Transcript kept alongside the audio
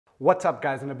What's up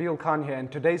guys, Nabil Khan here,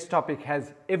 and today's topic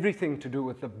has everything to do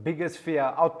with the biggest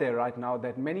fear out there right now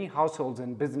that many households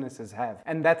and businesses have,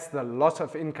 and that's the loss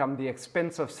of income, the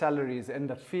expense of salaries, and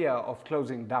the fear of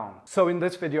closing down. So in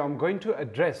this video, I'm going to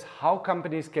address how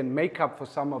companies can make up for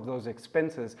some of those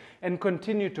expenses and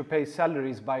continue to pay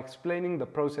salaries by explaining the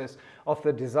process of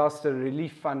the Disaster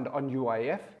Relief Fund on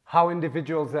UIF, how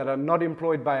individuals that are not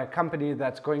employed by a company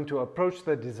that's going to approach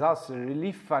the Disaster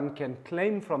Relief Fund can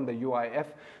claim from the UIF,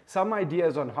 some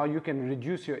ideas on how you can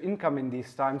reduce your income in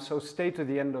these times, so stay to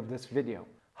the end of this video.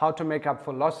 How to make up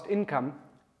for lost income,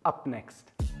 up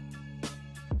next.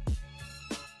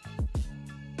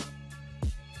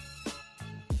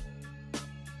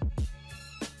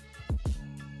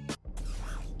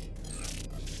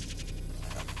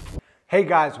 Hey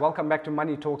guys, welcome back to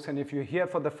Money Talks, and if you're here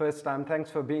for the first time, thanks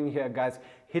for being here guys.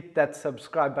 Hit that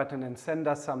subscribe button and send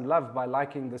us some love by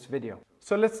liking this video.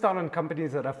 So let's start on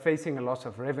companies that are facing a loss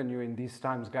of revenue in these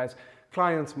times guys.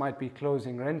 Clients might be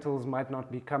closing, rentals might not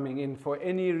be coming in. For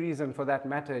any reason for that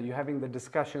matter, you're having the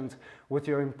discussions with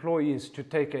your employees to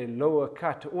take a lower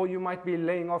cut, or you might be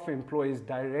laying off employees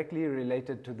directly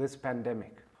related to this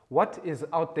pandemic. What is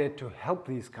out there to help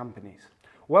these companies?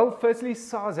 Well, firstly,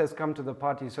 SARS has come to the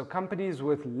party, so companies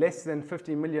with less than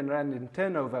 50 million rand in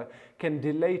turnover can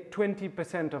delay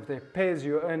 20% of their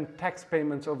pay-as-you-earn tax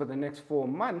payments over the next 4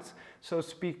 months, so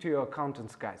speak to your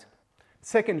accountants, guys.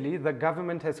 Secondly, the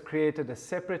government has created a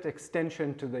separate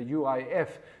extension to the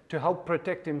UIF to help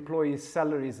protect employees'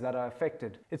 salaries that are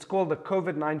affected. It's called the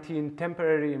COVID-19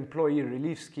 Temporary Employee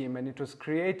Relief Scheme, and it was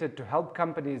created to help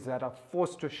companies that are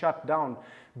forced to shut down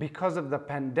because of the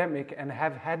pandemic and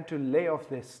have had to lay off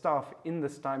their staff in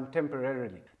this time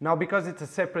temporarily. Now, because it's a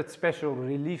separate special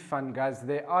relief fund, guys,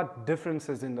 there are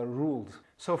differences in the rules.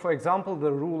 So for example,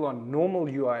 the rule on normal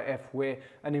UIF, where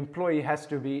an employee has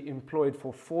to be employed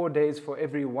for 4 days for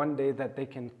every 1 day that they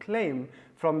can claim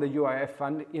from the UIF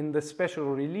fund, in the special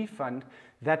relief fund,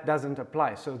 that doesn't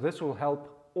apply. So this will help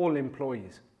all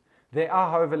employees. There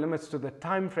are, however, limits to the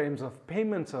time frames of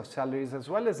payments of salaries, as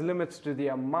well as limits to the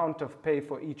amount of pay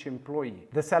for each employee.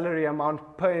 The salary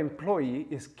amount per employee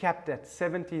is capped at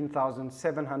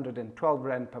 17,712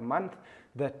 Rand per month.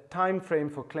 The time frame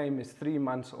for claim is 3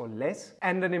 months or less,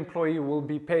 and an employee will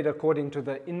be paid according to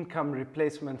the income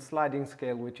replacement sliding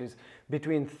scale, which is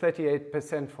between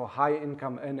 38% for high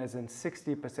income earners and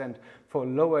 60% for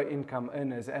lower income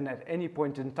earners. And at any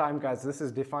point in time, guys, this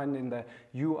is defined in the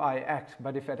UI Act,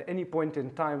 but if at any point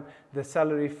in time the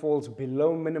salary falls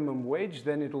below minimum wage,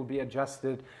 then it will be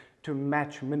adjusted to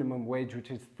match minimum wage,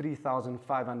 which is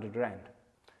 3,500 Rand.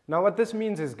 Now what this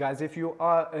means is, guys, if you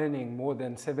are earning more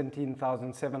than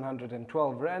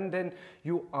 17,712 Rand, then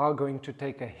you are going to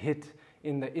take a hit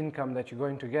in the income that you're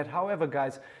going to get. However,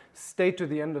 guys, stay to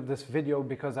the end of this video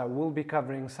because I will be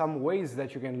covering some ways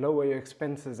that you can lower your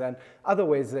expenses and other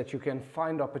ways that you can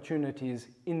find opportunities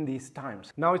in these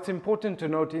times. Now, it's important to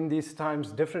note in these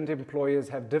times, different employers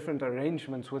have different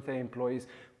arrangements with their employees,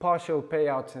 partial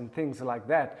payouts and things like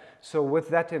that. So with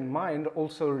that in mind,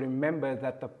 also remember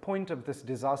that the point of this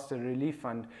disaster relief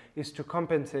fund is to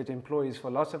compensate employees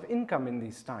for loss of income in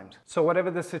these times. So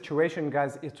whatever the situation,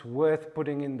 guys, it's worth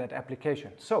putting in that application.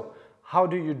 So how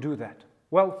do you do that?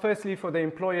 Well, firstly, for the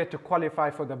employer to qualify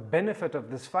for the benefit of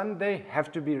this fund, they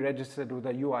have to be registered with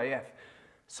a UIF.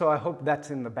 So I hope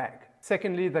that's in the bag.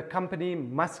 Secondly, the company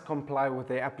must comply with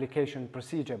their application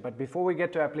procedure. But before we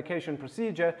get to application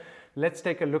procedure, let's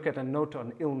take a look at a note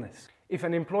on illness. If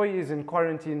an employee is in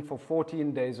quarantine for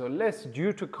 14 days or less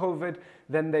due to COVID,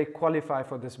 then they qualify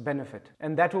for this benefit.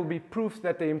 And that will be proof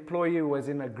that the employee was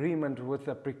in agreement with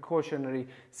the precautionary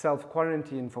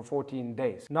self-quarantine for 14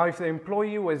 days. Now, if the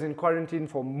employee was in quarantine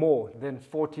for more than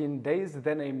 14 days,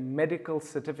 then a medical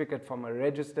certificate from a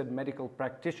registered medical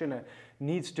practitioner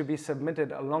needs to be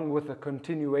submitted along with a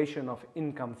continuation of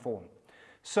income form.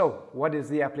 So, what is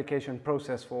the application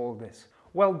process for all this?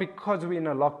 Well, because we're in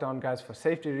a lockdown, guys, for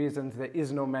safety reasons, there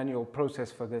is no manual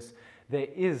process for this. There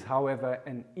is, however,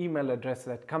 an email address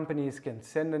that companies can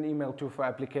send an email to for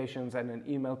applications and an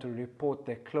email to report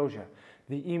their closure.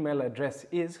 The email address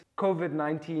is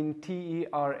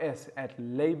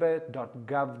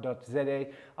covid19ters@labour.gov.za.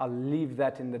 I'll leave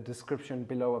that in the description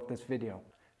below of this video.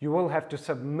 You will have to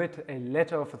submit a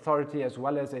letter of authority as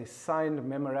well as a signed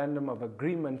memorandum of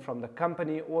agreement from the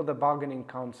company or the bargaining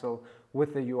council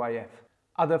with the UIF.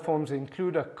 Other forms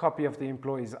include a copy of the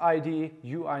employee's ID,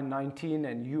 UI-19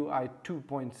 and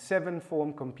UI-2.7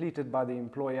 form completed by the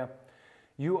employer,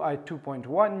 UI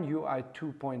 2.1, UI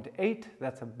 2.8,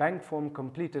 that's a bank form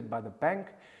completed by the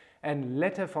bank, and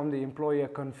letter from the employer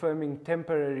confirming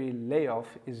temporary layoff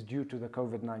is due to the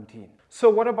COVID-19. So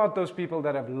what about those people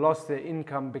that have lost their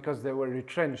income because they were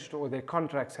retrenched, or their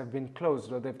contracts have been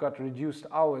closed, or they've got reduced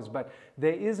hours, but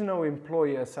there is no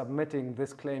employer submitting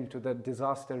this claim to the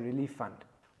Disaster Relief Fund?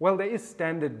 Well, there is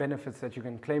standard benefits that you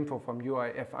can claim for from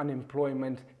UIF: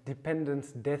 unemployment,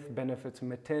 dependents, death benefits,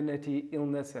 maternity,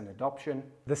 illness, and adoption.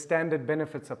 The standard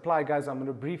benefits apply, guys. I'm going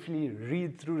to briefly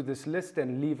read through this list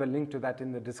and leave a link to that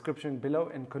in the description below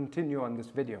and continue on this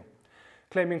video.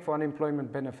 Claiming for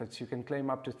unemployment benefits, you can claim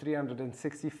up to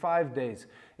 365 days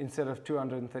instead of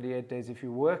 238 days if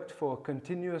you worked for a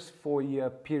continuous 4-year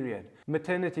period.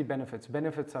 Maternity benefits.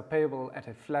 Benefits are payable at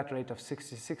a flat rate of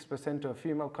 66% to a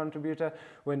female contributor.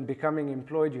 When becoming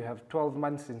employed, you have 12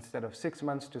 months instead of 6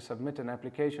 months to submit an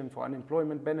application for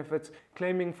unemployment benefits.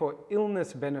 Claiming for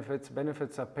illness benefits.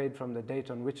 Benefits are paid from the date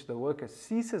on which the worker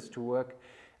ceases to work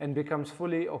and becomes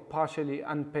fully or partially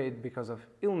unpaid because of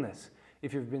illness,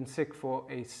 if you've been sick for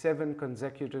a 7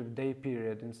 consecutive day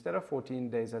period instead of 14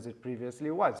 days as it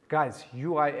previously was. Guys,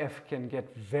 UIF can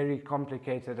get very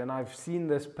complicated, and I've seen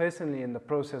this personally in the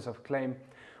process of claim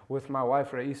with my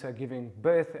wife Raisa giving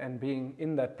birth and being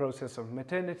in that process of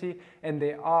maternity. And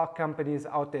there are companies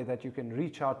out there that you can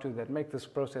reach out to that make this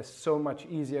process so much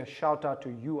easier. Shout out to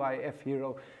UIF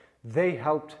Hero. They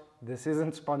helped. This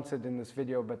isn't sponsored in this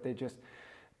video, but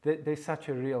they're such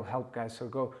a real help, guys. So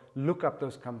go look up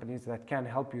those companies that can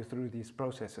help you through these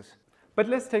processes. But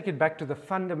let's take it back to the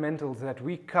fundamentals that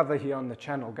we cover here on the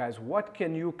channel, guys. What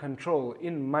can you control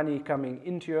in money coming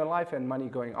into your life and money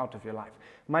going out of your life?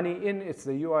 Money in, it's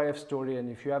the UIF story, and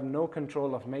if you have no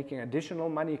control of making additional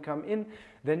money come in,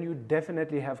 then you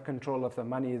definitely have control of the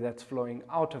money that's flowing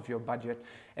out of your budget,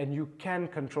 and you can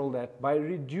control that by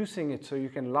reducing it so you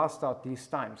can last out these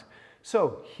times.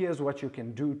 So here's what you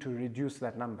can do to reduce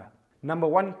that number. Number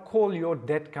 1, call your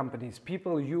debt companies,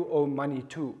 people you owe money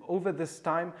to. Over this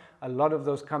time, a lot of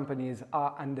those companies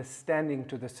are understanding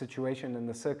to the situation and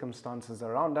the circumstances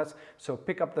around us. So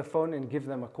pick up the phone and give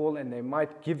them a call, and they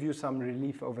might give you some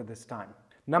relief over this time.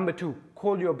 Number 2,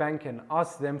 call your bank and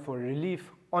ask them for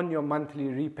relief on your monthly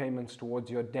repayments towards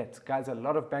your debts. Guys, a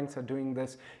lot of banks are doing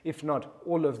this, if not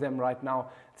all of them right now.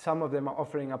 Some of them are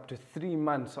offering up to 3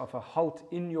 months of a halt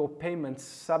in your payments,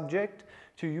 subject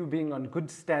to you being on good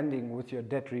standing with your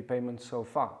debt repayments so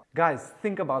far. Guys,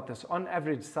 think about this. On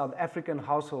average, South African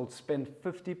households spend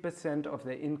 50% of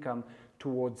their income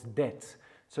towards debts.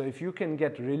 So if you can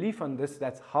get relief on this,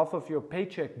 that's half of your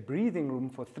paycheck breathing room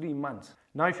for 3 months.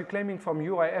 Now, if you're claiming from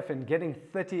UIF and getting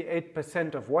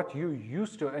 38% of what you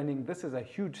used to earning, this is a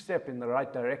huge step in the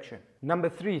right direction. Number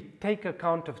 3, take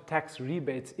account of tax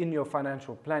rebates in your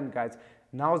financial plan, guys.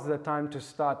 Now's the time to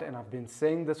start, and I've been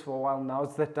saying this for a while.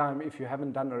 Now's the time, if you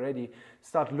haven't done already,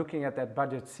 start looking at that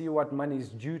budget, see what money is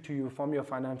due to you from your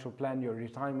financial plan, your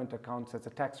retirement accounts as a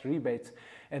tax rebates,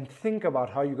 and think about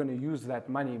how you're going to use that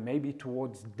money, maybe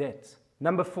towards debts.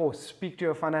 Number 4, speak to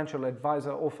your financial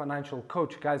advisor or financial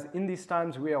coach. Guys, in these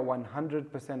times, we are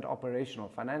 100% operational.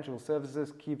 Financial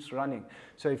services keeps running.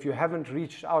 So if you haven't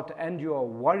reached out and you are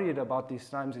worried about these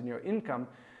times in your income,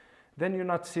 then you're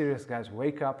not serious, guys.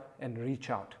 Wake up and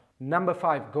reach out. Number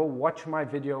 5, go watch my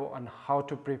video on how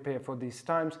to prepare for these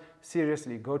times.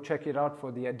 Seriously, go check it out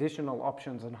for the additional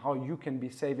options on how you can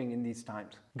be saving in these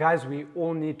times. Guys, we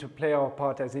all need to play our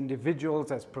part as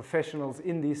individuals, as professionals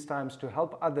in these times to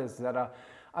help others that are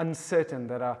uncertain,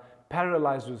 that are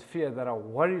paralyzed with fear, that are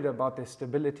worried about their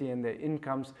stability and their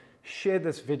incomes. Share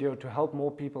this video to help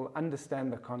more people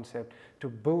understand the concept, to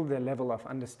build their level of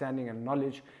understanding and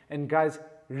knowledge. And guys,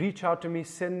 reach out to me,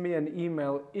 send me an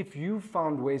email if you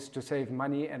found ways to save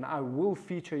money, and I will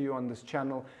feature you on this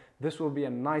channel. This will be a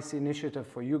nice initiative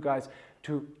for you guys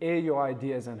to air your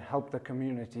ideas and help the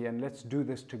community, and let's do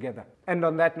this together. And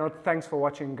on that note, thanks for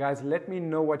watching, guys. Let me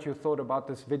know what you thought about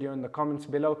this video in the comments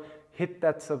below. Hit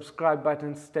that subscribe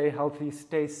button, stay healthy,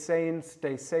 stay sane,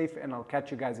 stay safe, and I'll catch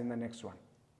you guys in the next one.